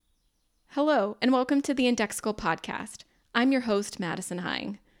Hello, and welcome to the Indexical Podcast. I'm your host, Madison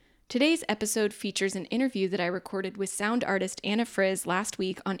Hine. Today's episode features an interview that I recorded with sound artist Anna Frizz last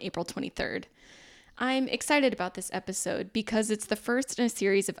week on April 23rd. I'm excited about this episode because it's the first in a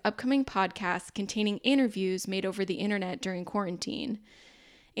series of upcoming podcasts containing interviews made over the internet during quarantine.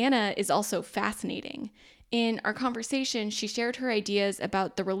 Anna is also fascinating. In our conversation, she shared her ideas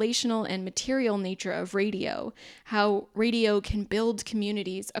about the relational and material nature of radio, how radio can build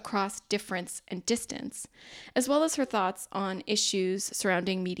communities across difference and distance, as well as her thoughts on issues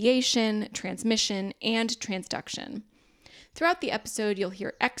surrounding mediation, transmission, and transduction. Throughout the episode, you'll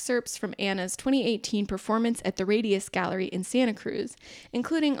hear excerpts from Anna's 2018 performance at the Radius Gallery in Santa Cruz,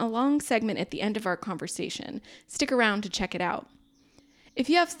 including a long segment at the end of our conversation. Stick around to check it out. If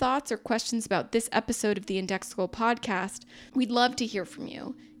you have thoughts or questions about this episode of the Indexical Podcast, we'd love to hear from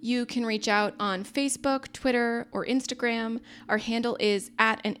you. You can reach out on Facebook, Twitter, or Instagram. Our handle is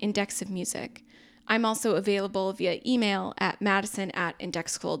 @AnIndexOfMusic. I'm also available via email at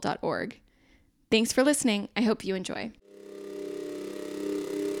madison@indexical.org. Thanks for listening. I hope you enjoy.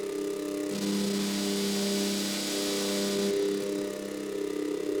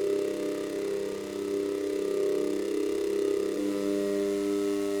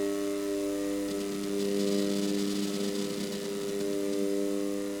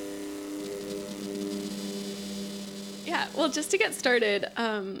 Well, just to get started,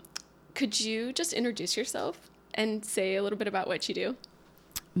 could you just introduce yourself and say a little bit about what you do?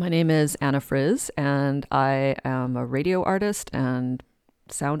 My name is Anna Frizz, and I am a radio artist and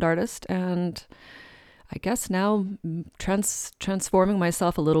sound artist, and I guess now transforming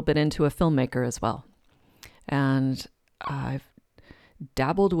myself a little bit into a filmmaker as well. And I've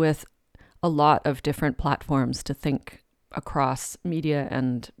dabbled with a lot of different platforms to think across media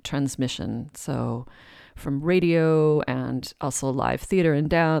and transmission. So from radio and also live theater and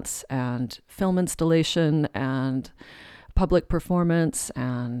dance and film installation and public performance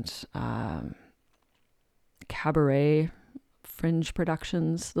and cabaret, fringe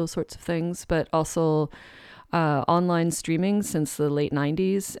productions, those sorts of things, but also online streaming since the late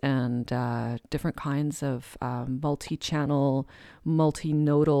 90s and different kinds of multi-channel,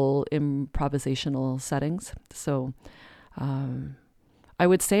 multi-nodal improvisational settings. So I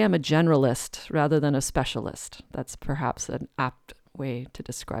would say I'm a generalist rather than a specialist. That's perhaps an apt way to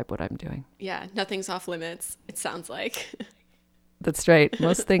describe what I'm doing. Yeah, nothing's off limits, it sounds like. That's right.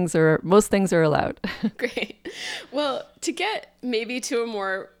 Most things are allowed. Great. Well, to get maybe to a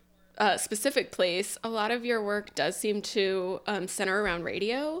more specific place, a lot of your work does seem to center around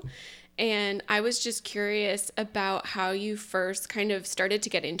radio. And I was just curious about how you first kind of started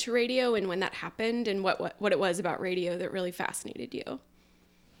to get into radio and when that happened and what it was about radio that really fascinated you.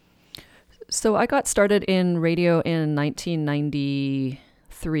 So I got started in radio in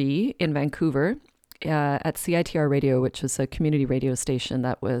 1993 in Vancouver at CITR Radio, which was a community radio station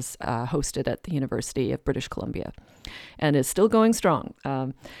that was hosted at the University of British Columbia and is still going strong.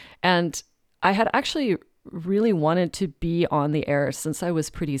 And I had actually really wanted to be on the air since I was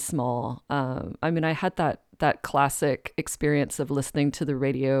pretty small. I had that classic experience of listening to the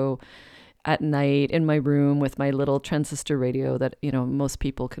radio at night in my room with my little transistor radio that, most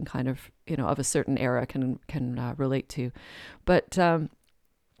people can kind of, of a certain era can relate to. But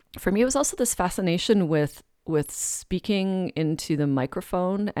for me, it was also this fascination with speaking into the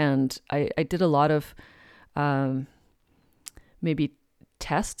microphone. And I did a lot of maybe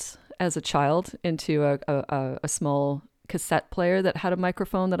tests as a child into a small cassette player that had a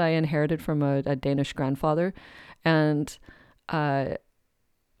microphone that I inherited from a Danish grandfather. And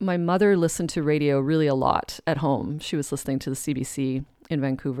my mother listened to radio really a lot at home. She was listening to the CBC in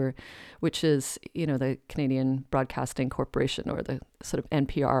Vancouver, which is, the Canadian Broadcasting Corporation, or the sort of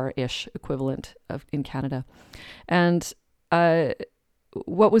NPR-ish equivalent in Canada. And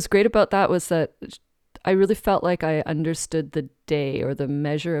what was great about that was that I really felt like I understood the day or the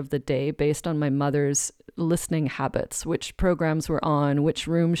measure of the day based on my mother's listening habits, which programs were on, which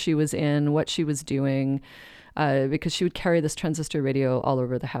room she was in, what she was doing, because she would carry this transistor radio all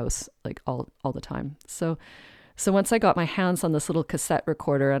over the house, like all the time. So once I got my hands on this little cassette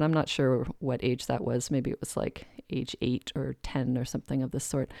recorder, and I'm not sure what age that was, maybe it was like age 8 or 10 or something of this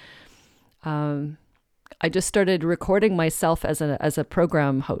sort, I just started recording myself as a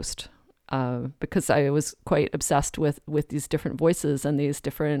program host, because I was quite obsessed with these different voices and these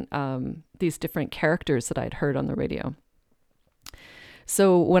different characters that I'd heard on the radio.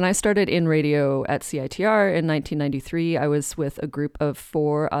 So when I started in radio at CITR in 1993, I was with a group of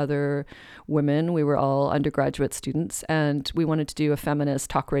 4 other women. We were all undergraduate students, and we wanted to do a feminist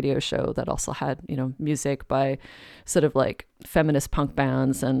talk radio show that also had, music by sort of like feminist punk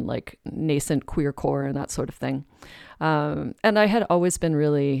bands and like nascent queercore and that sort of thing. And I had always been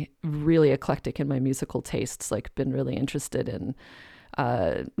really, really eclectic in my musical tastes, like been really interested in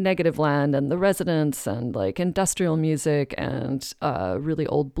Negativland and The Residents and like industrial music and really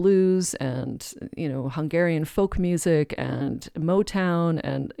old blues and Hungarian folk music and Motown,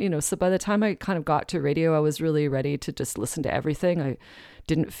 and so by the time I kind of got to radio, I was really ready to just listen to everything. I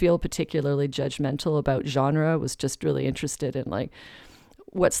didn't feel particularly judgmental about genre. I was just really interested in like,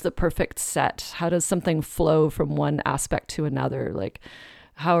 what's the perfect set? How does something flow from one aspect to another? Like,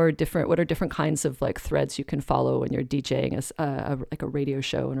 what are different kinds of like threads you can follow when you're DJing as like a radio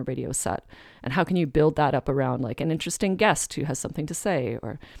show and a radio set, and how can you build that up around like an interesting guest who has something to say,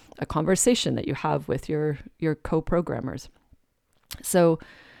 or a conversation that you have with your co-programmers. So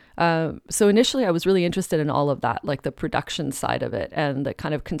initially I was really interested in all of that, like the production side of it and the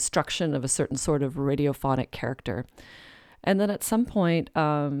kind of construction of a certain sort of radiophonic character. And then at some point,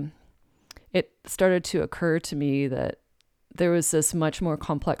 it started to occur to me that there was this much more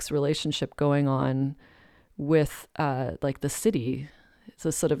complex relationship going on with like the city. So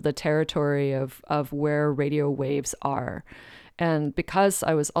sort of the territory of where radio waves are. And because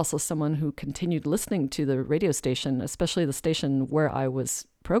I was also someone who continued listening to the radio station, especially the station where I was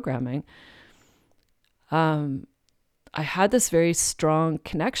programming, I had this very strong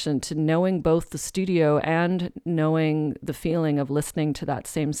connection to knowing both the studio and knowing the feeling of listening to that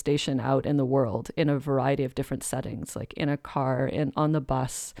same station out in the world in a variety of different settings, like in a car, on the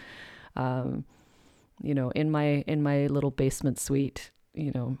bus, in my little basement suite,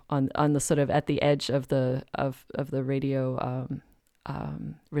 on the sort of at the edge of the radio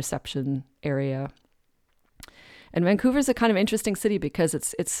reception area. And Vancouver's a kind of interesting city because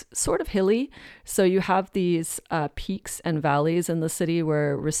it's sort of hilly. So you have these peaks and valleys in the city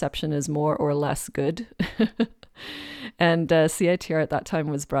where reception is more or less good. And CITR at that time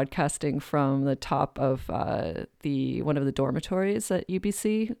was broadcasting from the top of one of the dormitories at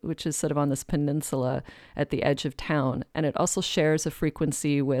UBC, which is sort of on this peninsula at the edge of town. And it also shares a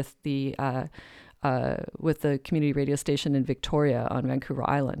frequency with the community radio station in Victoria on Vancouver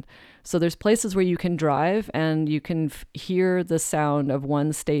Island. So there's places where you can drive and you can hear the sound of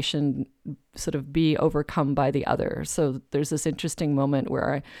one station sort of be overcome by the other. So there's this interesting moment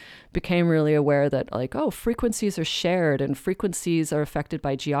where I became really aware that like, oh, frequencies are shared and frequencies are affected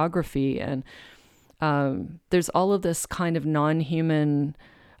by geography. And there's all of this kind of non-human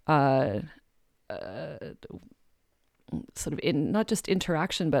sort of not just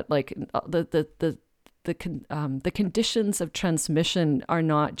interaction, but like the conditions of transmission are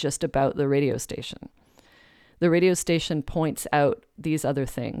not just about the radio station. The radio station points out these other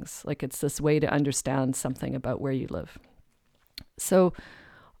things. Like it's this way to understand something about where you live. So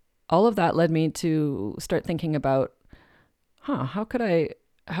all of that led me to start thinking about, how could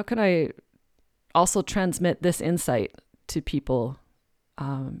I also transmit this insight to people?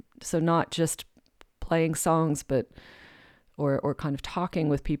 So not just playing songs, but or kind of talking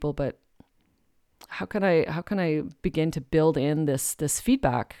with people, but how can I begin to build in this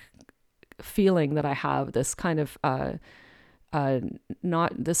feedback feeling that I have, this kind of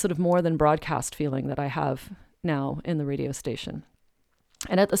not this sort of more than broadcast feeling that I have now in the radio station.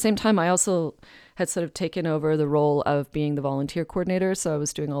 And at the same time, I also had sort of taken over the role of being the volunteer coordinator. So I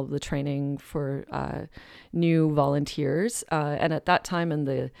was doing all of the training for new volunteers. And at that time,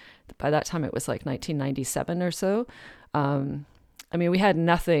 by that time it was like 1997 or so. We had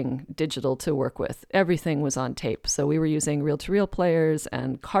nothing digital to work with. Everything was on tape. So we were using reel-to-reel players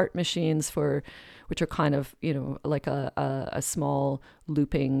and cart machines which are kind of, like a small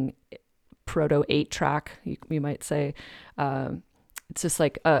looping proto 8-track, you might say. It's just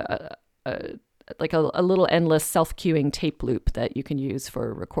like a little endless self-queuing tape loop that you can use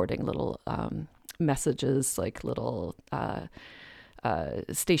for recording little messages, like little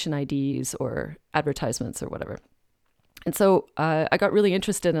station IDs or advertisements or whatever. And so I got really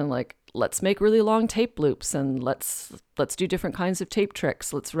interested in like, let's make really long tape loops and let's do different kinds of tape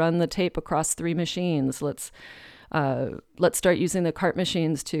tricks. Let's run the tape across 3 machines. Let's start using the cart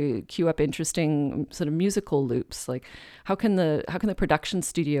machines to queue up interesting sort of musical loops. Like how can the production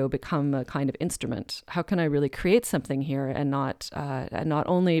studio become a kind of instrument? How can I really create something here and not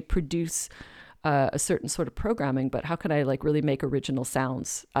only produce a certain sort of programming, but how can I like really make original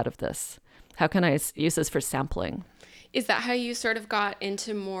sounds out of this? How can I use this for sampling? Is that how you sort of got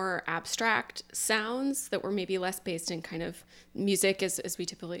into more abstract sounds that were maybe less based in kind of music as we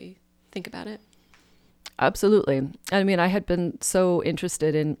typically think about it? Absolutely. I mean, I had been so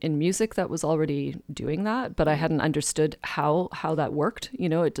interested in music that was already doing that, but I hadn't understood how that worked.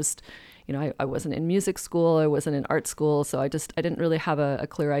 It just, I wasn't in music school, I wasn't in art school, so I didn't really have a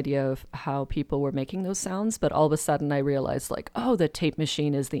clear idea of how people were making those sounds. But all of a sudden I realized like, oh, the tape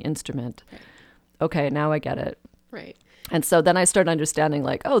machine is the instrument. Right. Okay, now I get it. Right. And so then I started understanding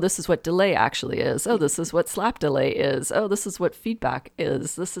like, oh, this is what delay actually is. Oh, this is what slap delay is. Oh, this is what feedback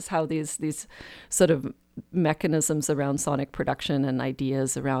is. This is how these sort of mechanisms around sonic production and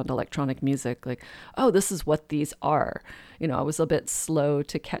ideas around electronic music, like, oh, this is what these are. I was a bit slow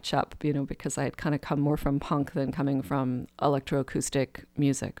to catch up, because I had kind of come more from punk than coming from electroacoustic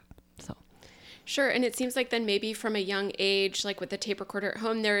music. So. Sure. And it seems like then maybe from a young age, like with the tape recorder at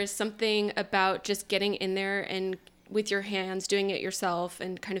home, there is something about just getting in there and with your hands, doing it yourself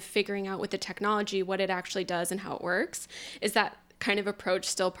and kind of figuring out with the technology what it actually does and how it works. Is that kind of approach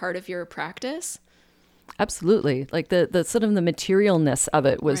still part of your practice? Absolutely. Like the sort of the materialness of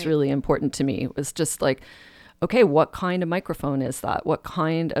it was really important to me. It was just like, okay, what kind of microphone is that? What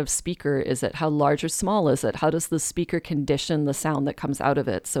kind of speaker is it? How large or small is it? How does the speaker condition the sound that comes out of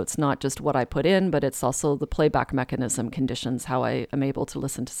it? So it's not just what I put in, but it's also the playback mechanism conditions how I am able to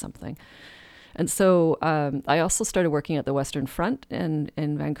listen to something. And so I also started working at the Western Front in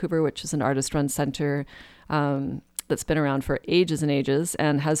Vancouver, which is an artist-run center that's been around for ages and ages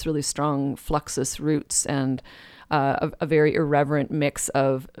and has really strong Fluxus roots and a very irreverent mix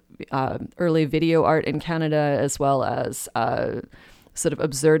of early video art in Canada, as well as sort of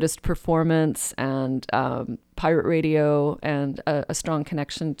absurdist performance and pirate radio, and a strong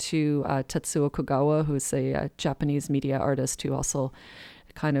connection to Tetsuo Kogawa, who's a Japanese media artist who also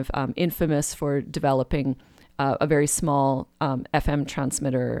kind of infamous for developing a very small FM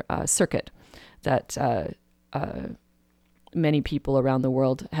transmitter circuit that many people around the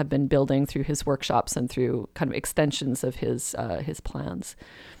world have been building through his workshops and through kind of extensions of his plans.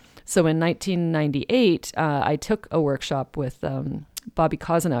 So in 1998, I took a workshop with Bobby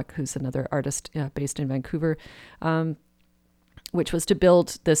Kozanek, who's another artist based in Vancouver, which was to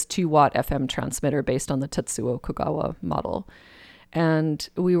build this 2-watt FM transmitter based on the Tetsuo Kogawa model. And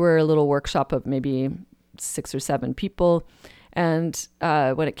we were a little workshop of maybe 6 or 7 people. And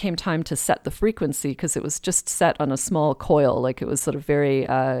when it came time to set the frequency, because it was just set on a small coil, like it was sort of very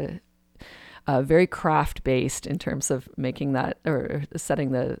craft based in terms of making that or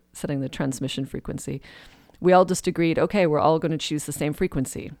setting the transmission frequency, we all just agreed, okay, we're all going to choose the same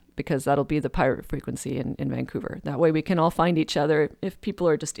frequency because that'll be the pirate frequency in Vancouver. That way we can all find each other if people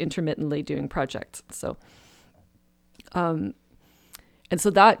are just intermittently doing projects. So and so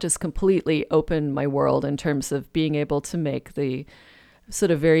that just completely opened my world in terms of being able to make the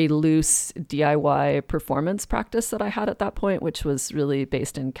sort of very loose DIY performance practice that I had at that point, which was really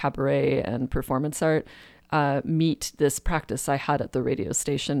based in cabaret and performance art, meet this practice I had at the radio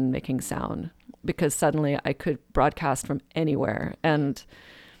station making sound, because suddenly I could broadcast from anywhere. And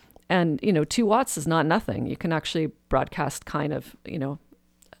 2 watts is not nothing. You can actually broadcast kind of,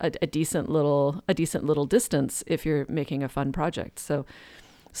 a decent little distance if you're making a fun project. So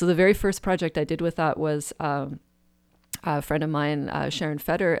the very first project I did with that was a friend of mine, Sharon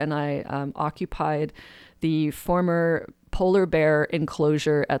Feder, and I occupied the former polar bear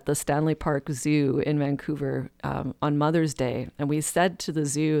enclosure at the Stanley Park Zoo in Vancouver on Mother's Day. And we said to the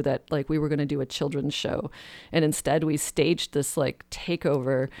zoo that like we were going to do a children's show. And instead we staged this like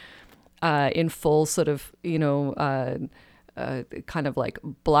takeover in full sort of, kind of like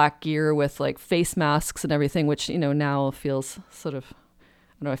black gear with like face masks and everything, which, now feels sort of,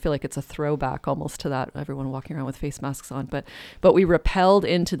 I feel like it's a throwback almost to that, everyone walking around with face masks on. But we rappelled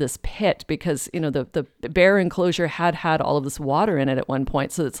into this pit because, the bear enclosure had all of this water in it at one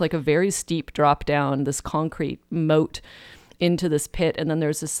point. So it's like a very steep drop down, this concrete moat into this pit. And then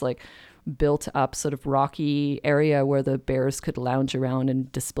there's this like built up sort of rocky area where the bears could lounge around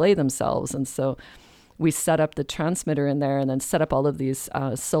and display themselves. And so we set up the transmitter in there and then set up all of these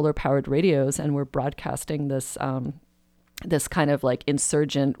solar powered radios, and we're broadcasting this this kind of like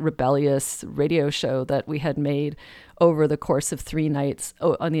insurgent, rebellious radio show that we had made over the course of 3 nights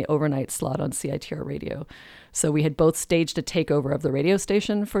on the overnight slot on CITR radio. So we had both staged a takeover of the radio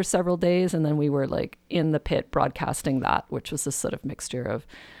station for several days, and then we were like in the pit broadcasting that, which was this sort of mixture of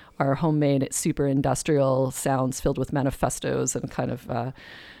our homemade super industrial sounds filled with manifestos and kind of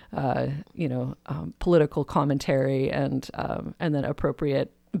political commentary and then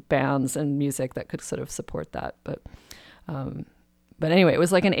appropriate bands and music that could sort of support that. But anyway, it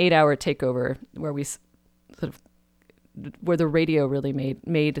was like an 8-hour takeover where we sort of where the radio really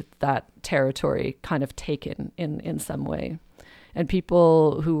made that territory kind of taken in some way. And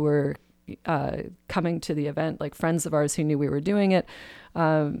people who were coming to the event, like friends of ours who knew we were doing it,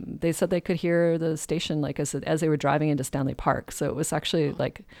 they said they could hear the station like as they were driving into Stanley Park. So it was actually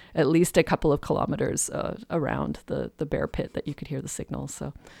like at least a couple of kilometers around the bear pit that you could hear the signal.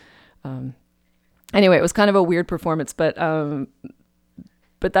 So anyway, it was kind of a weird performance, but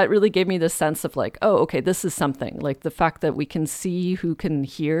that really gave me the sense of like, oh, okay, this is something. Like the fact that we can see who can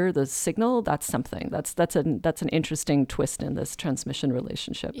hear the signal, that's something. That's an interesting twist in this transmission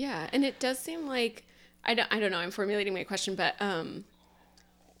relationship. Yeah, and it does seem like I don't know. I'm formulating my question, but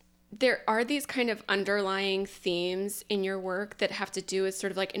there are these kind of underlying themes in your work that have to do with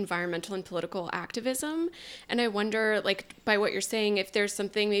sort of like environmental and political activism. And I wonder, like, by what you're saying, if there's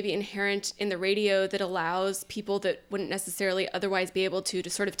something maybe inherent in the radio that allows people that wouldn't necessarily otherwise be able to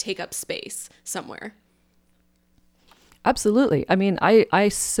sort of take up space somewhere. Absolutely. I mean, I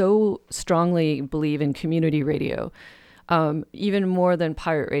so strongly believe in community radio, even more than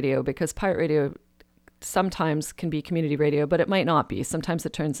pirate radio, because pirate radio sometimes can be community radio, but it might not be. Sometimes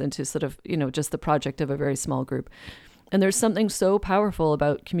it turns into sort of, just the project of a very small group. And there's something so powerful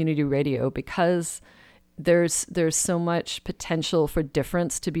about community radio because there's so much potential for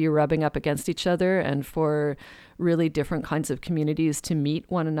difference to be rubbing up against each other and for really different kinds of communities to meet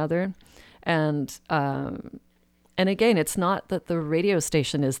one another. And again, it's not that the radio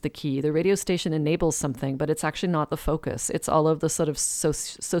station is the key. The radio station enables something, but it's actually not the focus. It's all of the sort of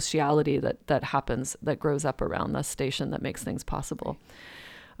sociality that happens, that grows up around the station that makes things possible.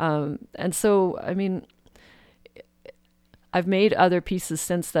 And so, I mean, I've made other pieces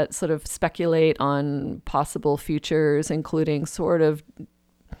since that sort of speculate on possible futures, including sort of,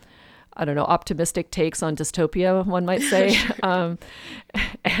 I don't know, optimistic takes on dystopia, one might say.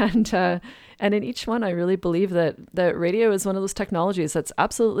 And in each one, I really believe that radio is one of those technologies that's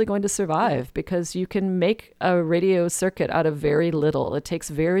absolutely going to survive because you can make a radio circuit out of very little. It takes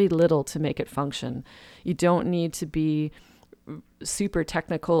very little to make it function. You don't need to be super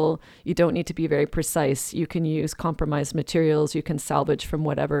technical. You don't need to be very precise. You can use compromised materials. You can salvage from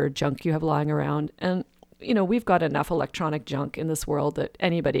whatever junk you have lying around. And, we've got enough electronic junk in this world that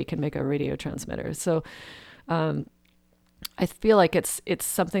anybody can make a radio transmitter. So, I feel like it's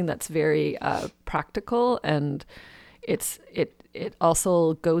something that's very practical, and it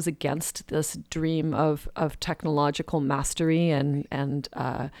also goes against this dream of technological mastery and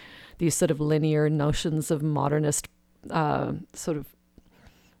these sort of linear notions of modernist sort of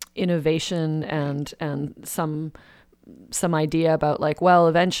innovation and some idea about like, well,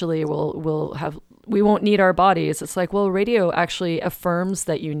 eventually we won't need our bodies. It's like, well, radio actually affirms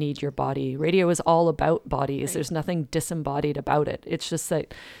that you need your body. Radio is all about bodies. Right. There's nothing disembodied about it. It's just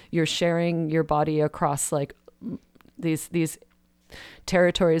that you're sharing your body across like these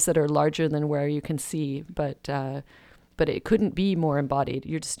territories that are larger than where you can see, but it couldn't be more embodied.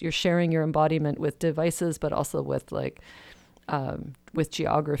 You're sharing your embodiment with devices, but also with like with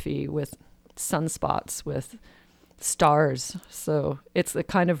geography, with sunspots, with stars. So it's a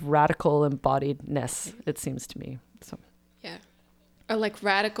kind of radical embodiedness, it seems to me. So yeah, or like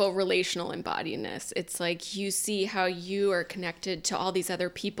radical relational embodiedness. It's like you see how you are connected to all these other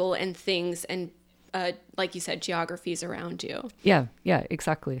people and things and like you said, geographies around you. Yeah,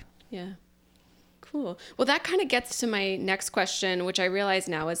 exactly. Yeah, cool. Well, that kind of gets to my next question, which I realize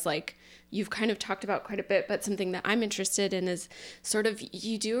now is like you've kind of talked about quite a bit, but something that I'm interested in is sort of,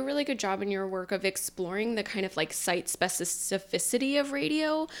 you do a really good job in your work of exploring the kind of like site specificity of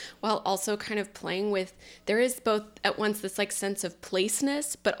radio, while also kind of playing with, there is both at once this like sense of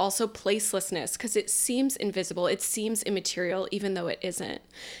placeness, but also placelessness, because it seems invisible, it seems immaterial, even though it isn't.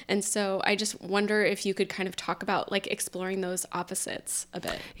 And so I just wonder if you could kind of talk about like exploring those opposites a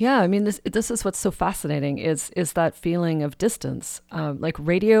bit. Yeah, I mean, this is what's so fascinating is that feeling of distance. Like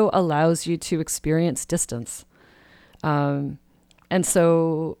radio allows you to experience distance. And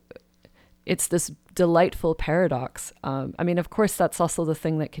so it's this delightful paradox. I mean, of course, that's also the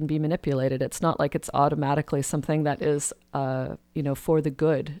thing that can be manipulated. It's not like it's automatically something that is, for the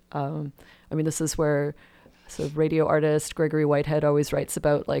good. I mean, this is where sort of radio artist Gregory Whitehead always writes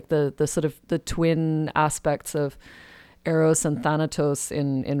about like the sort of the twin aspects of Eros and Thanatos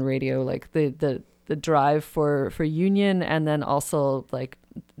in radio, like the drive for union, and then also like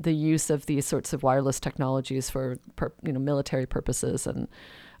the use of these sorts of wireless technologies for military purposes, and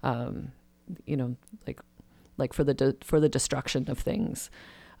like for the destruction of things.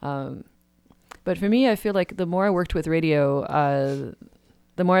 But for me, I feel like the more I worked with radio,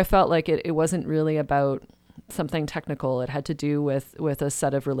 the more I felt like it wasn't really about something technical. It had to do with a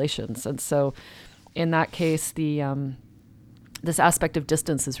set of relations. And so in that case, the this aspect of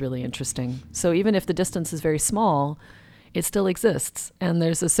distance is really interesting. So even if the distance is very small, it still exists. And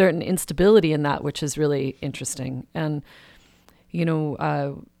there's a certain instability in that, which is really interesting. And,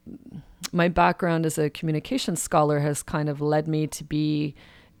 my background as a communications scholar has kind of led me to be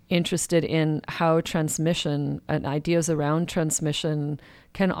interested in how transmission and ideas around transmission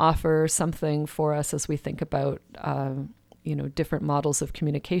can offer something for us as we think about different models of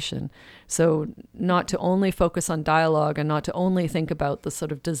communication. So not to only focus on dialogue and not to only think about the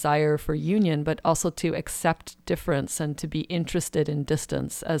sort of desire for union, but also to accept difference and to be interested in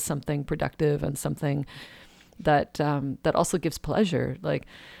distance as something productive and something that also gives pleasure. Like,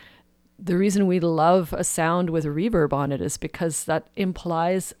 the reason we love a sound with reverb on it is because that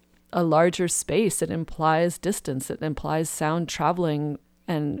implies a larger space. It implies distance. It implies sound traveling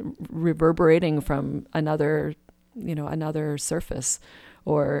and reverberating from another surface,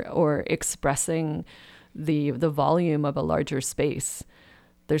 or expressing the volume of a larger space.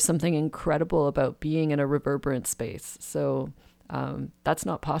 There's something incredible about being in a reverberant space. So that's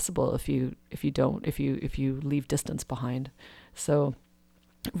not possible if you leave distance behind. So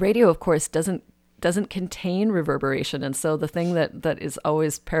radio, of course, doesn't contain reverberation, and so the thing that is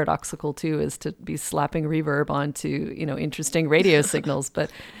always paradoxical too is to be slapping reverb onto interesting radio signals,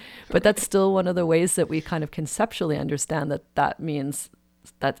 but that's still one of the ways that we kind of conceptually understand that means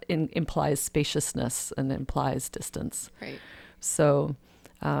that implies spaciousness and implies distance. Right. So,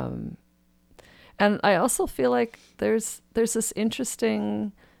 and I also feel like there's this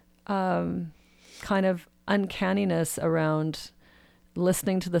interesting kind of uncanniness around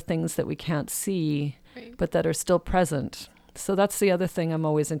listening to the things that we can't see, right, but that are still present. So that's the other thing I'm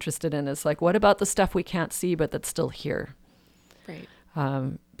always interested in, is like, what about the stuff we can't see, but that's still here? Right.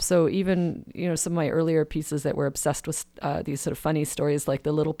 So even, some of my earlier pieces that were obsessed with these sort of funny stories, like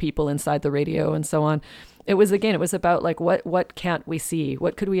the little people inside the radio and so on, it was about like, what can't we see?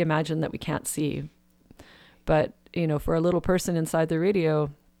 What could we imagine that we can't see? But, for a little person inside the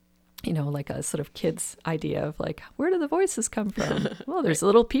radio, like a sort of kid's idea of like, where do the voices come from? Well, there's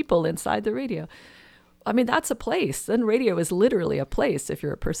little people inside the radio. I mean, that's a place. Then radio is literally a place if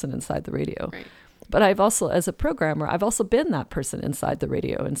you're a person inside the radio. Right. But I've also, as a programmer, I've also been that person inside the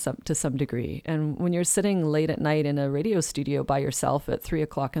radio to some degree. And when you're sitting late at night in a radio studio by yourself at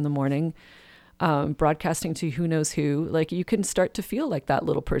 3:00 in the morning, broadcasting to who knows who, like, you can start to feel like that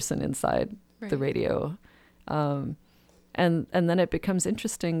little person inside the radio. And then it becomes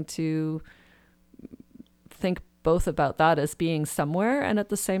interesting to think both about that as being somewhere, and at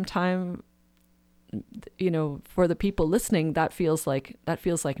the same time, for the people listening, that feels like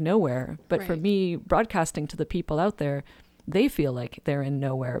nowhere. But for me, broadcasting to the people out there, they feel like they're in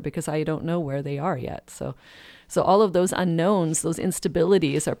nowhere because I don't know where they are yet. So all of those unknowns, those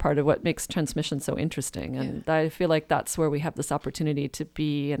instabilities, are part of what makes transmission so interesting. And I feel like that's where we have this opportunity to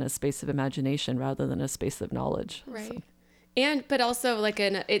be in a space of imagination rather than a space of knowledge. Right. So. But also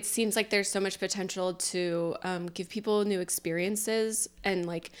it seems like there's so much potential to give people new experiences and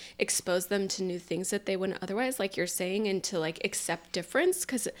like expose them to new things that they wouldn't otherwise, like you're saying, and to like accept difference.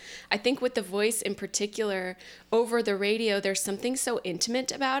 Because I think with the voice in particular over the radio, there's something so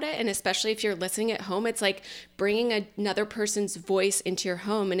intimate about it. And especially if you're listening at home, it's like bringing another person's voice into your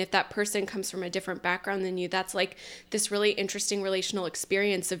home. And if that person comes from a different background than you, that's like this really interesting relational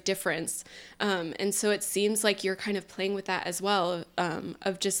experience of difference. And so it seems like you're kind of playing with that as well,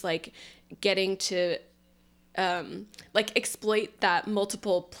 of just like getting to like exploit that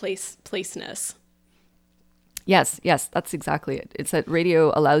multiple placeness. Yes, that's exactly it. It's that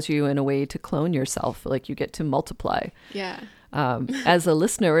radio allows you in a way to clone yourself, like you get to multiply. Yeah. As a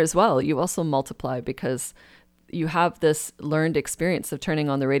listener as well, you also multiply because you have this learned experience of turning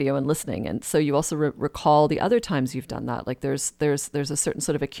on the radio and listening. And so you also recall the other times you've done that. Like there's a certain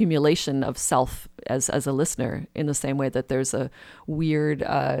sort of accumulation of self as a listener, in the same way that there's a weird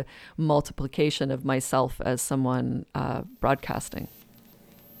multiplication of myself as someone broadcasting.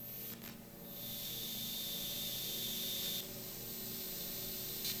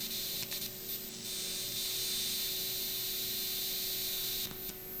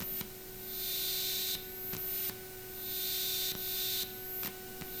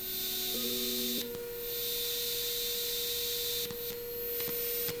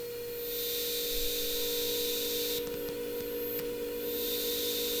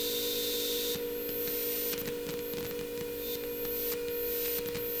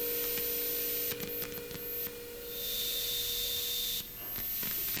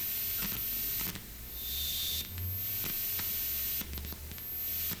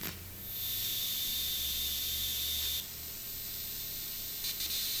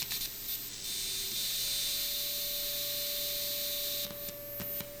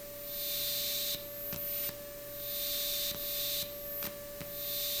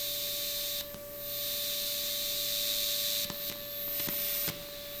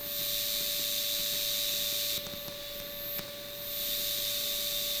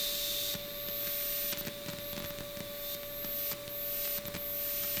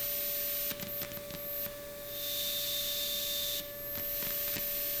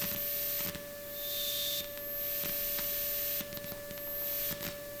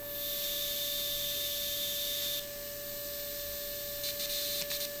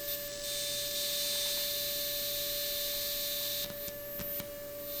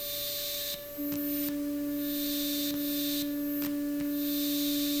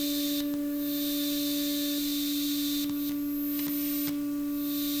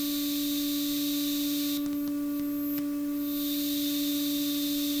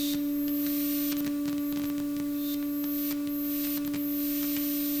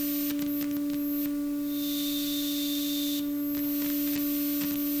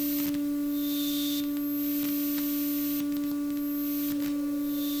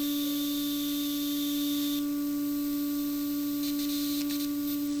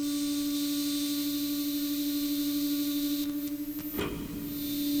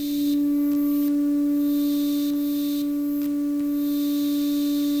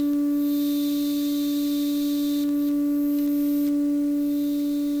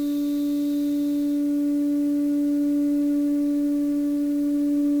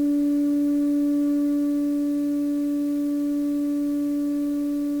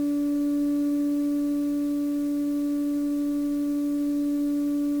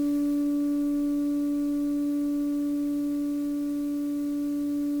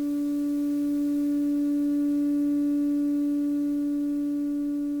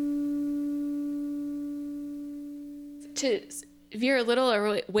 to veer a little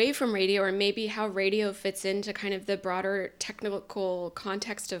away from radio, or maybe how radio fits into kind of the broader technical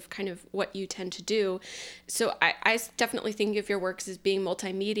context of kind of what you tend to do. So I definitely think of your works as being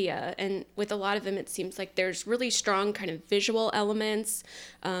multimedia, and with a lot of them, it seems like there's really strong kind of visual elements.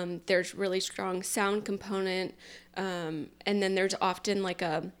 There's really strong sound component. And then there's often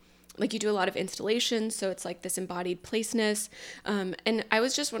like you do a lot of installations, so it's like this embodied placeness. And I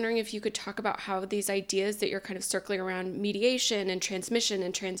was just wondering if you could talk about how these ideas that you're kind of circling around mediation and transmission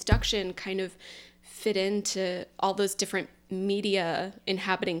and transduction kind of fit into all those different media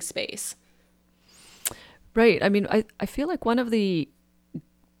inhabiting space. Right. I mean, I feel like one of the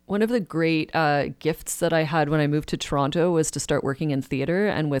great gifts that I had when I moved to Toronto was to start working in theater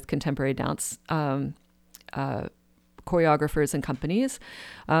and with contemporary dance choreographers and companies,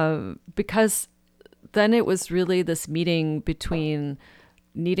 because then it was really this meeting between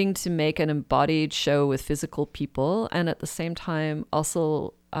needing to make an embodied show with physical people, and at the same time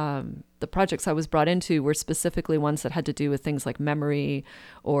also the projects I was brought into were specifically ones that had to do with things like memory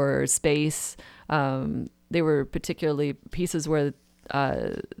or space. They were particularly pieces where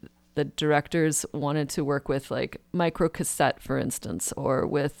the directors wanted to work with like micro cassette, for instance, or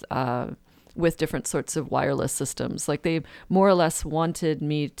with different sorts of wireless systems. Like they more or less wanted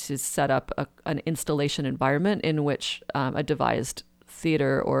me to set up an installation environment in which a devised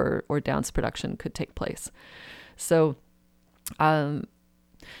theater or dance production could take place. So I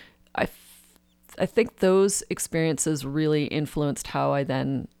think those experiences really influenced how I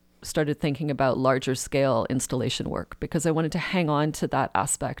then started thinking about larger scale installation work, because I wanted to hang on to that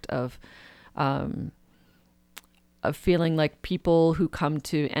aspect of feeling like people who come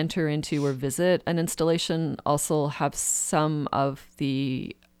to enter into or visit an installation also have some of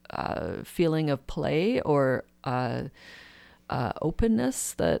the feeling of play or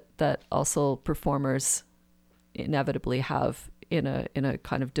openness that also performers inevitably have in a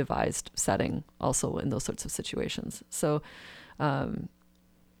kind of devised setting, also in those sorts of situations. So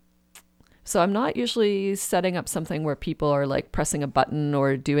I'm not usually setting up something where people are like pressing a button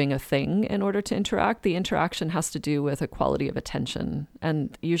or doing a thing in order to interact. The interaction has to do with a quality of attention.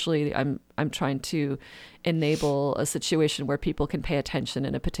 And usually I'm trying to enable a situation where people can pay attention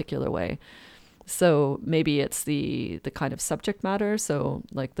in a particular way. So maybe it's the kind of subject matter. So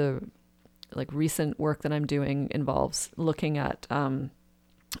like the recent work that I'm doing involves looking at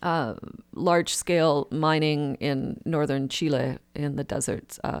large scale mining in northern Chile in the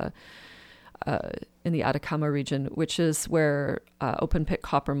deserts, in the Atacama region, which is where open pit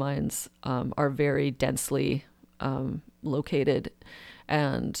copper mines are very densely located,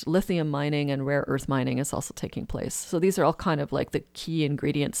 and lithium mining and rare earth mining is also taking place. So these are all kind of like the key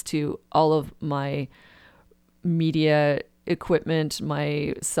ingredients to all of my media equipment,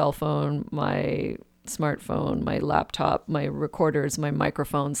 my cell phone, my smartphone, my laptop, my recorders, my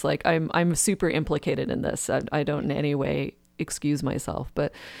microphones. Like I'm super implicated in this. I don't in any way excuse myself,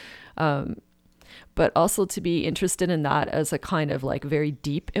 but also to be interested in that as a kind of like very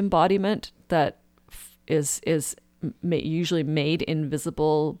deep embodiment that is usually made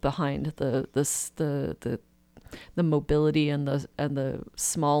invisible behind the mobility and the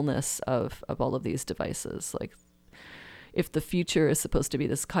smallness of all of these devices. Like if the future is supposed to be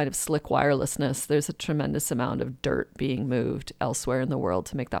this kind of slick wirelessness, there's a tremendous amount of dirt being moved elsewhere in the world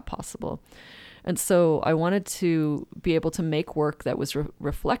to make that possible. And so I wanted to be able to make work that was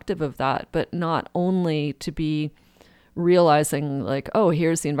reflective of that, but not only to be realizing like, oh,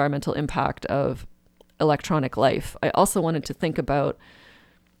 here's the environmental impact of electronic life. I also wanted to think about,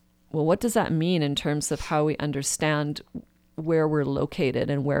 well, what does that mean in terms of how we understand where we're located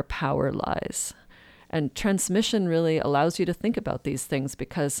and where power lies? And transmission really allows you to think about these things,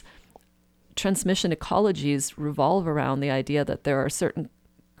 because transmission ecologies revolve around the idea that there are certain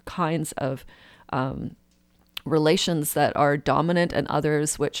kinds of relations that are dominant and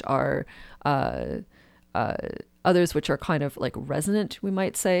others which are kind of like resonant, we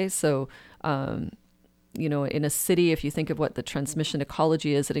might say. So, in a city, if you think of what the transmission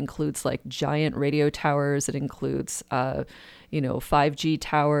ecology is, it includes like giant radio towers. It includes, 5G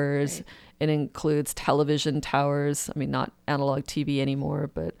towers. Right. It includes television towers. I mean, not analog TV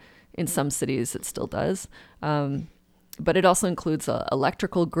anymore, but in some cities it still does. But it also includes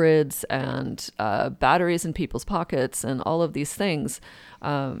electrical grids and batteries in people's pockets and all of these things.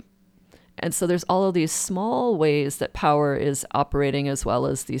 And so there's all of these small ways that power is operating, as well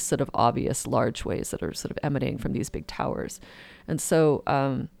as these sort of obvious large ways that are sort of emanating from these big towers. And so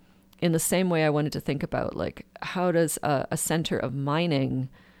in the same way, I wanted to think about like, how does a center of mining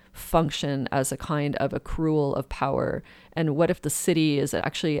function as a kind of accrual of power? And what if the city is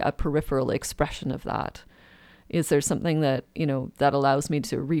actually a peripheral expression of that? Is there something that, that allows me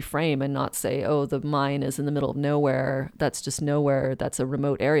to reframe and not say, oh, the mine is in the middle of nowhere. That's just nowhere. That's a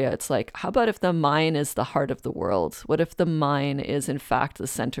remote area. It's like, how about if the mine is the heart of the world? What if the mine is in fact the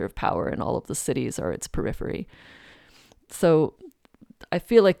center of power and all of the cities are its periphery? So I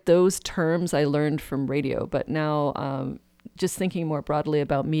feel like those terms I learned from radio, but now just thinking more broadly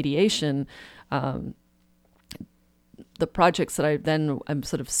about mediation, the projects that I'm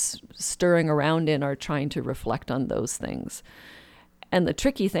sort of stirring around in are trying to reflect on those things. And the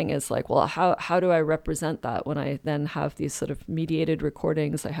tricky thing is like, well, how do I represent that when I then have these sort of mediated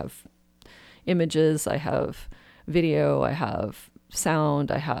recordings? I have images, I have video, I have sound,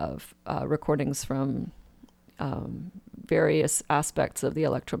 I have recordings from various aspects of the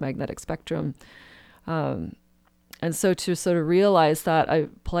electromagnetic spectrum. And so to sort of realize that I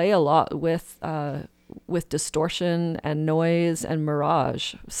play a lot with distortion and noise and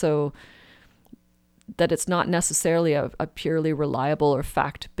mirage, so that it's not necessarily a purely reliable or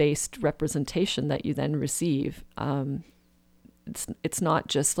fact-based representation that you then receive. It's not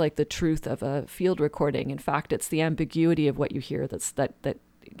just like the truth of a field recording. In fact, it's the ambiguity of what you hear that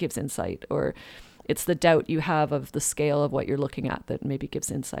gives insight, or it's the doubt you have of the scale of what you're looking at that maybe gives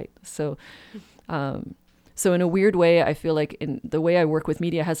insight. So So in a weird way, I feel like in the way I work with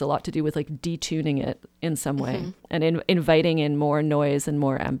media has a lot to do with like detuning it in some way and inviting in more noise and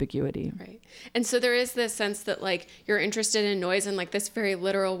more ambiguity. Right. And so there is this sense that like you're interested in noise in like this very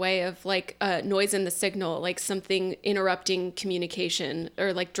literal way of like noise in the signal, like something interrupting communication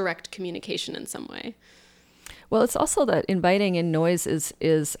or like direct communication in some way. Well, it's also that inviting in noise is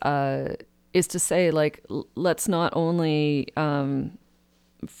to say like, let's not only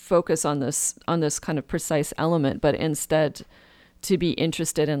focus on this kind of precise element, but instead to be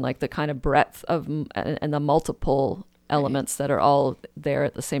interested in like the kind of breadth of and the multiple elements that are all there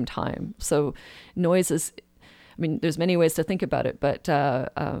at the same time. So noise is, I mean, there's many ways to think about it, but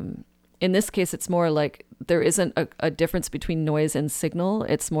in this case, it's more like there isn't a difference between noise and signal.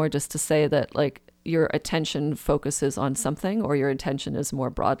 It's more just to say that like your attention focuses on something or your attention is more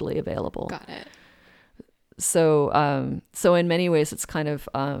broadly available. Got it. So, so in many ways, it's kind of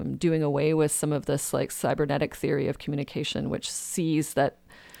doing away with some of this like cybernetic theory of communication, which sees that,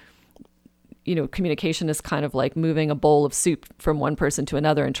 you know, communication is kind of like moving a bowl of soup from one person to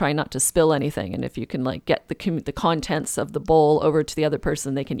another and trying not to spill anything. And if you can like get the contents of the bowl over to the other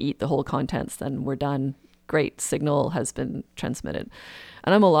person, they can eat the whole contents, then we're done. Great, signal has been transmitted.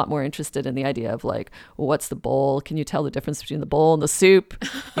 And I'm a lot more interested in the idea of like, well, what's the bowl? Can you tell the difference between the bowl and the soup?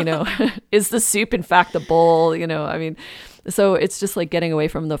 You know, is the soup in fact the bowl? You know, I mean, so it's just like getting away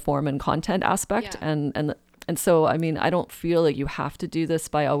from the form and content aspect. Yeah. And so, I mean, I don't feel like you have to do this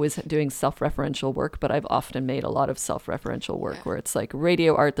by always doing self-referential work, but I've often made a lot of self-referential work where it's like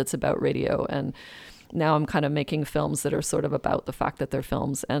radio art that's about radio. And now I'm kind of making films that are sort of about the fact that they're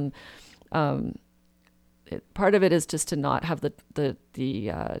films. And, part of it is just to not have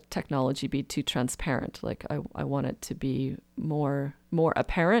the technology be too transparent. Like I want it to be more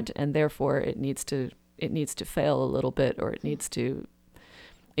apparent, and therefore it needs to fail a little bit, or it needs to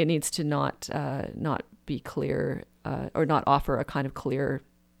not be clear or not offer a kind of clear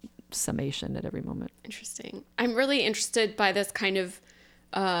summation at every moment. Interesting. I'm really interested by this kind of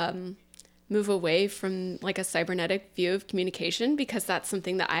move away from like a cybernetic view of communication, because that's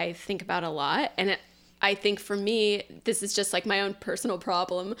something that I think about a lot. And I think for me, this is just like my own personal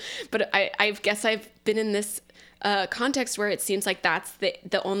problem, but I guess I've been in this context where it seems like that's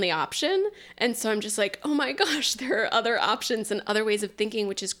the only option. And so I'm just like, oh my gosh, there are other options and other ways of thinking,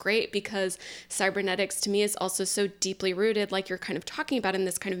 which is great, because cybernetics to me is also so deeply rooted, like you're kind of talking about, in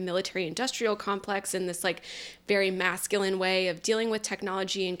this kind of military industrial complex, in this like very masculine way of dealing with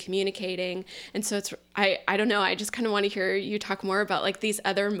technology and communicating. And so it's, I don't know, I just kind of want to hear you talk more about like these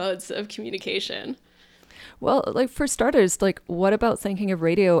other modes of communication. Well, like for starters, like what about thinking of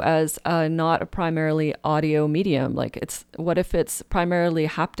radio as not a primarily audio medium? Like what if it's primarily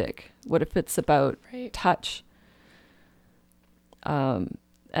haptic? What if it's about touch? And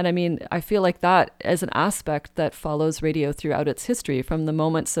I mean, I feel like that is an aspect that follows radio throughout its history, from the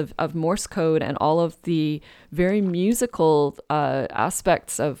moments of Morse code and all of the very musical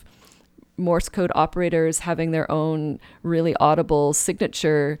aspects of Morse code operators having their own really audible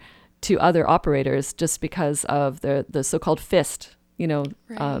signature to other operators, just because of the so-called fist, you know,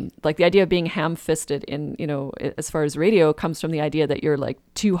 like the idea of being ham-fisted in, you know, as far as radio comes from the idea that you're like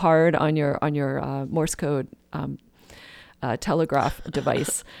too hard on your Morse code telegraph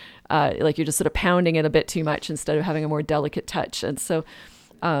device, like you're just sort of pounding it a bit too much instead of having a more delicate touch. And so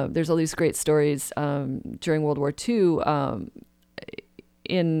there's all these great stories during World War II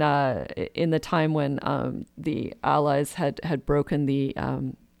in the time when the Allies had broken the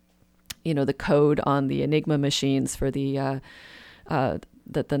the code on the Enigma machines for the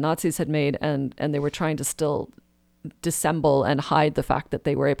that the Nazis had made, and they were trying to still dissemble and hide the fact that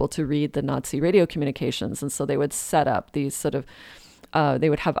they were able to read the Nazi radio communications. And so they would set up these sort of, they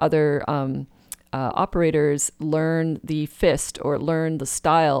would have other operators learn the FIST or learn the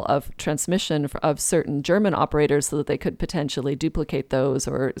style of transmission of certain German operators so that they could potentially duplicate those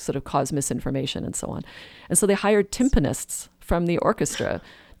or sort of cause misinformation and so on. And so they hired timpanists from the orchestra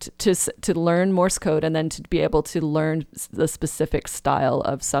to learn Morse code and then to be able to learn the specific style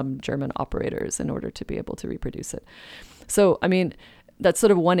of some German operators in order to be able to reproduce it. So, I mean, that's sort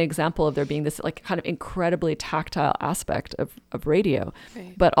of one example of there being this like kind of incredibly tactile aspect of radio,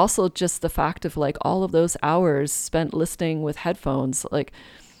 right. But also just the fact of like all of those hours spent listening with headphones. Like,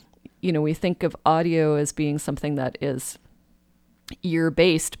 we think of audio as being something that is ear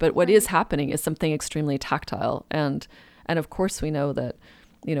based, but what is happening is something extremely tactile. And of course we know that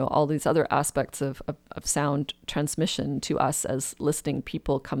all these other aspects of sound transmission to us as listening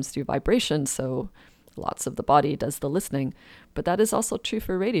people comes through vibration. So lots of the body does the listening, but that is also true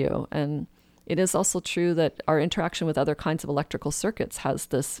for radio. And it is also true that our interaction with other kinds of electrical circuits has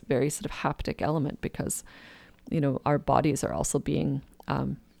this very sort of haptic element because, our bodies are also being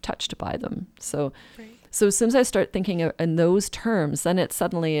touched by them. So, So as soon as I start thinking in those terms, then it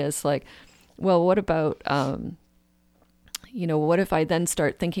suddenly is like, well, what about, what if I then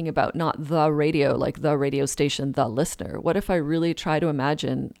start thinking about not the radio, like the radio station, the listener? What if I really try to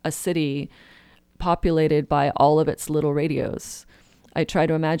imagine a city populated by all of its little radios? I try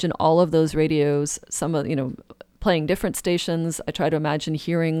to imagine all of those radios, some of, playing different stations. I try to imagine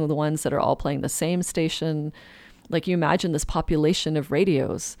hearing the ones that are all playing the same station. Like you imagine this population of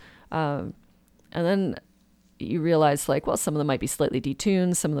radios. And then you realize like, well, some of them might be slightly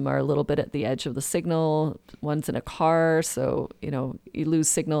detuned. Some of them are a little bit at the edge of the signal. One's in a car. So, you lose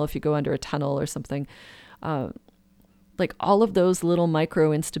signal if you go under a tunnel or something. Like all of those little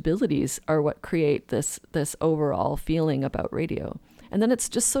micro instabilities are what create this overall feeling about radio. And then it's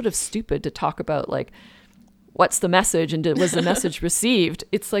just sort of stupid to talk about like, what's the message and was the message received?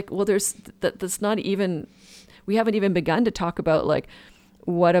 It's like, well, that's not even, we haven't even begun to talk about like,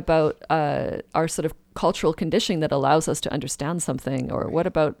 what about our sort of cultural conditioning that allows us to understand something, or what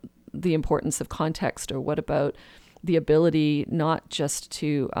about the importance of context, or what about the ability not just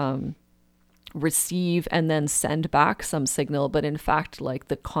to receive and then send back some signal, but in fact like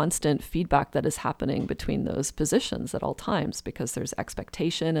the constant feedback that is happening between those positions at all times, because there's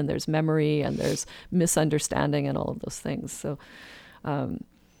expectation and there's memory and there's misunderstanding and all of those things. So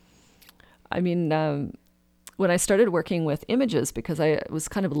when I started working with images, because I was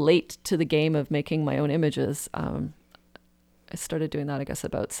kind of late to the game of making my own images, I started doing that, I guess,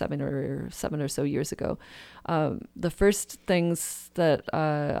 about seven or so years ago. The first things that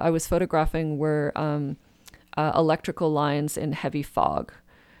I was photographing were electrical lines in heavy fog.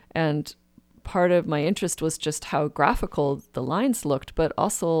 And part of my interest was just how graphical the lines looked, but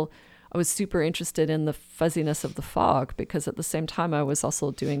also I was super interested in the fuzziness of the fog, because at the same time I was also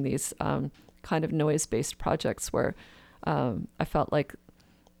doing these kind of noise-based projects where I felt like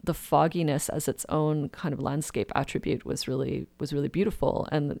the fogginess as its own kind of landscape attribute was really beautiful,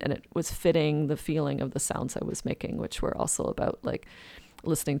 and it was fitting the feeling of the sounds I was making, which were also about like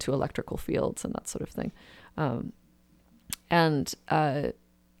listening to electrical fields and that sort of thing. And I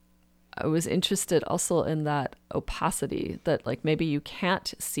was interested also in that opacity that like maybe you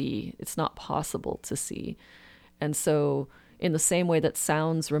can't see, it's not possible to see. And so in the same way that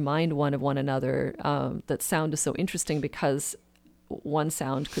sounds remind one of one another, that sound is so interesting because one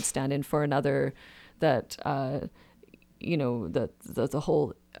sound could stand in for another, that the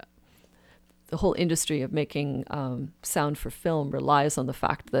whole industry of making sound for film relies on the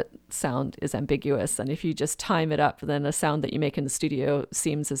fact that sound is ambiguous, and if you just time it up, then a sound that you make in the studio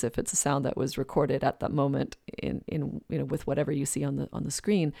seems as if it's a sound that was recorded at that moment in with whatever you see on the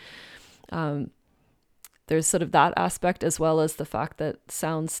screen. There's sort of that aspect, as well as the fact that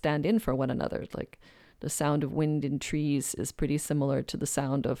sounds stand in for one another. Like the sound of wind in trees is pretty similar to the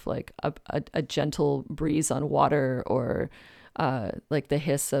sound of like a gentle breeze on water, or like the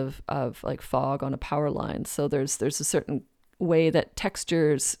hiss of like fog on a power line. So there's a certain way that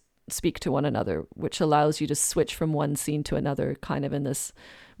textures speak to one another, which allows you to switch from one scene to another kind of in this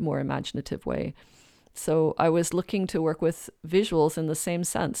more imaginative way. So I was looking to work with visuals in the same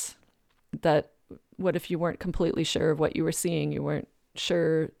sense, that what if you weren't completely sure of what you were seeing, you weren't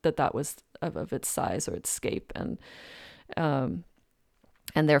sure that was of its size or its scape, and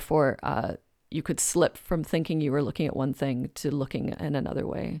therefore you could slip from thinking you were looking at one thing to looking in another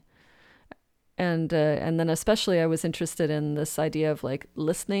way. And then especially I was interested in this idea of like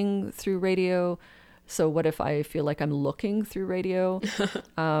listening through radio. So what if I feel like I'm looking through radio?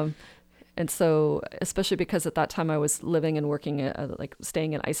 And so, especially because at that time I was living and working like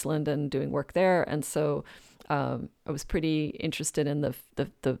staying in Iceland and doing work there. And so I was pretty interested in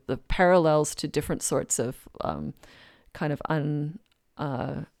the parallels to different sorts of kind of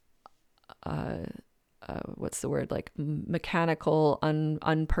what's the word, like mechanical,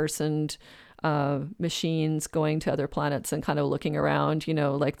 unpersoned machines going to other planets and kind of looking around,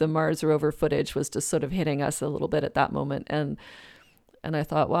 like the Mars rover footage was just sort of hitting us a little bit at that moment. And I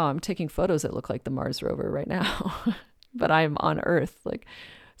thought, wow, I'm taking photos that look like the Mars rover right now, but I'm on Earth. Like,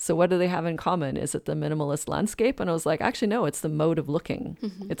 so what do they have in common? Is it the minimalist landscape? And I was like, actually, no, it's the mode of looking.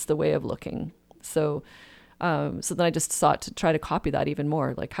 Mm-hmm. It's the way of looking. So then I just sought to try to copy that even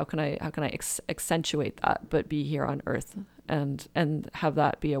more. Like, how can I accentuate that, but be here on Earth and have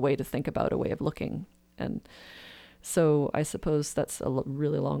that be a way to think about a way of looking. And so I suppose that's a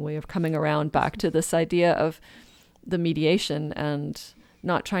really long way of coming around back to this idea of the mediation, and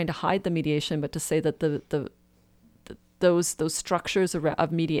not trying to hide the mediation, but to say that those structures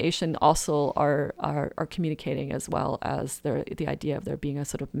of mediation also are communicating, as well as the idea of there being a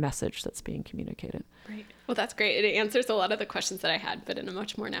sort of message that's being communicated. Right. Well, that's great. It answers a lot of the questions that I had, but in a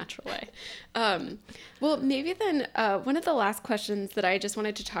much more natural way. Well, maybe then one of the last questions that I just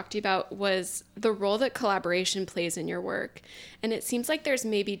wanted to talk to you about was the role that collaboration plays in your work. And it seems like there's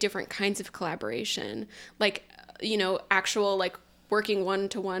maybe different kinds of collaboration, like, actual like working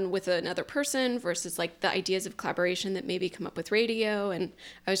one-to-one with another person versus like the ideas of collaboration that maybe come up with radio. And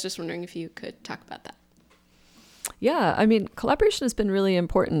I was just wondering if you could talk about that. Yeah, I mean, collaboration has been really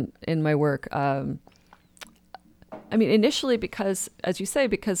important in my work. Initially because, as you say,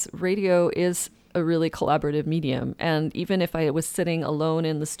 because radio is a really collaborative medium. And even if I was sitting alone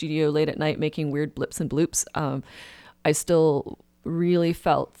in the studio late at night making weird blips and bloops, I still really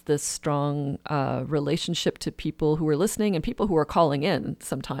felt this strong relationship to people who were listening and people who were calling in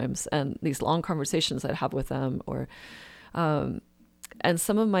sometimes, and these long conversations I'd have with them. And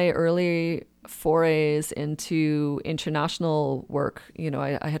some of my early forays into international work,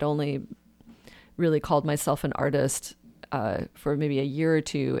 I had only really called myself an artist for maybe a year or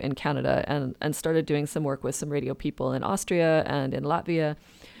two in Canada, and started doing some work with some radio people in Austria and in Latvia.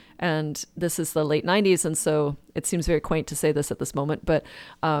 And this is the late 90s, and so it seems very quaint to say this at this moment, but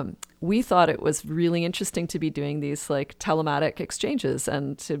we thought it was really interesting to be doing these like telematic exchanges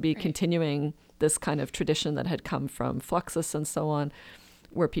and to be continuing this kind of tradition that had come from Fluxus and so on,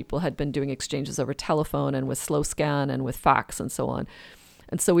 where people had been doing exchanges over telephone and with slow scan and with fax and so on.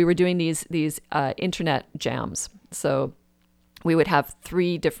 And so we were doing these internet jams. So we would have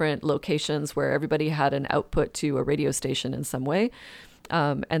 3 different locations where everybody had an output to a radio station in some way.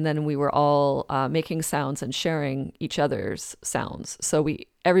 And then we were all making sounds and sharing each other's sounds. So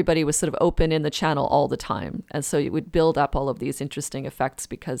everybody was sort of open in the channel all the time. And so it would build up all of these interesting effects,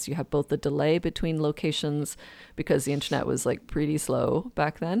 because you have both the delay between locations, because the internet was like pretty slow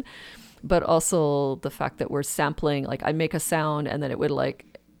back then, but also the fact that we're sampling, like I'd make a sound and then it would like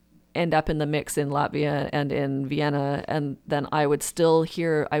end up in the mix in Latvia and in Vienna, and then I would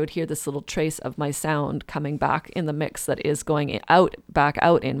hear this little trace of my sound coming back in the mix that is going back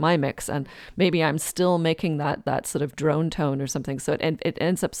out in my mix, and maybe I'm still making that sort of drone tone or something. So it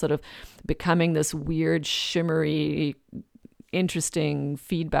ends up sort of becoming this weird, shimmery, interesting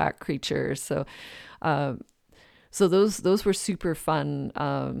feedback creature. So those were super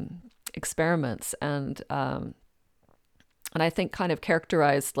fun experiments, and I think kind of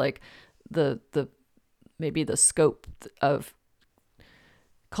characterized like the maybe the scope of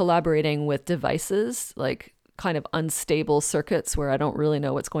collaborating with devices, like kind of unstable circuits where I don't really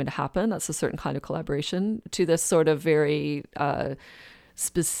know what's going to happen. That's a certain kind of collaboration, to this sort of very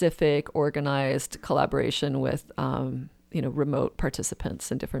specific, organized collaboration with remote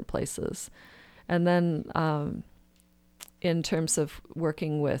participants in different places. And then in terms of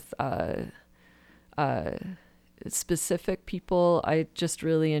working with specific people, I just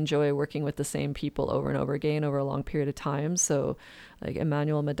really enjoy working with the same people over and over again over a long period of time. So like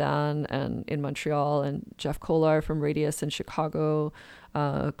Emmanuel Madan and in Montreal, and Jeff Kolar from Radius in Chicago,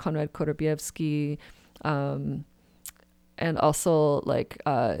 Konrad Korobiewski, and also like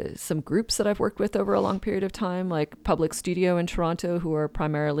some groups that I've worked with over a long period of time, like Public Studio in Toronto, who are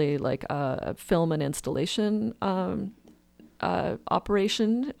primarily like a film and installation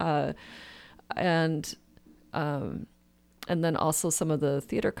operation, and then also some of the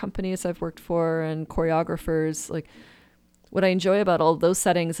theater companies I've worked for and choreographers. Like what I enjoy about all those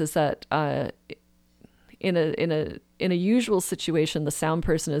settings is that in a usual situation, the sound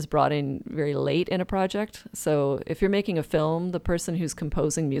person is brought in very late in a project. So if you're making a film, the person who's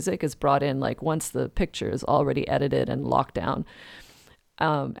composing music is brought in like once the picture is already edited and locked down.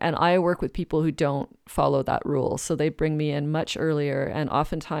 And I work with people who don't follow that rule. So they bring me in much earlier, and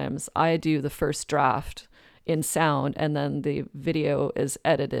oftentimes I do the first draft in sound, and then the video is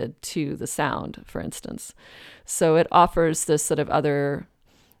edited to the sound, for instance. So it offers this sort of other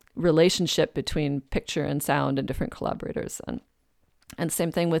relationship between picture and sound and different collaborators. And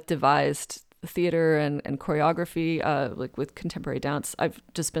same thing with devised theater and choreography, like with contemporary dance. I've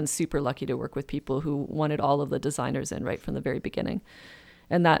just been super lucky to work with people who wanted all of the designers in right from the very beginning.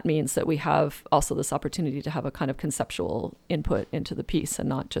 And that means that we have also this opportunity to have a kind of conceptual input into the piece and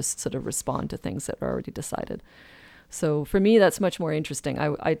not just sort of respond to things that are already decided. So for me, that's much more interesting.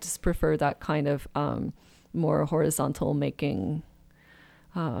 I just prefer that kind of more horizontal making.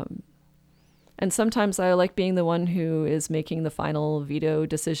 And sometimes I like being the one who is making the final veto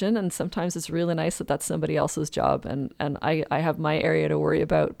decision. And sometimes it's really nice that that's somebody else's job. And I have my area to worry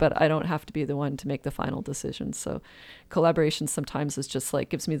about, but I don't have to be the one to make the final decision. So collaboration sometimes is just like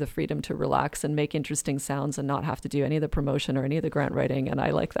gives me the freedom to relax and make interesting sounds and not have to do any of the promotion or any of the grant writing. And I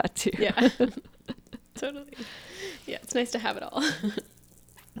like that too. Yeah, totally. Yeah, it's nice to have it all.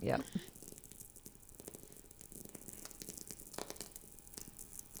 Yeah.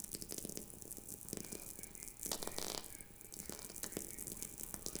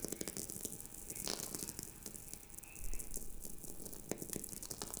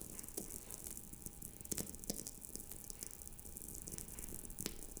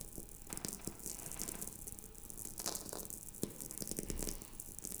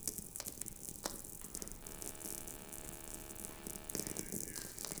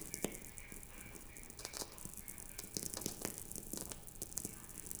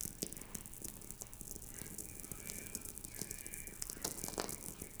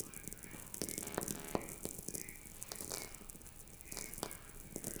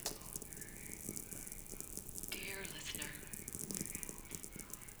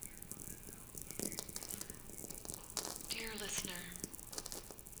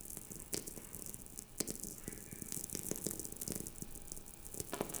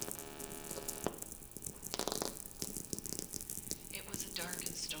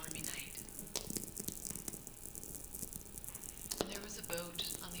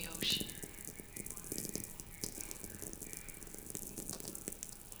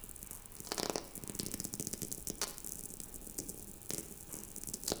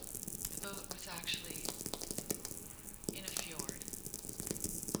 Actually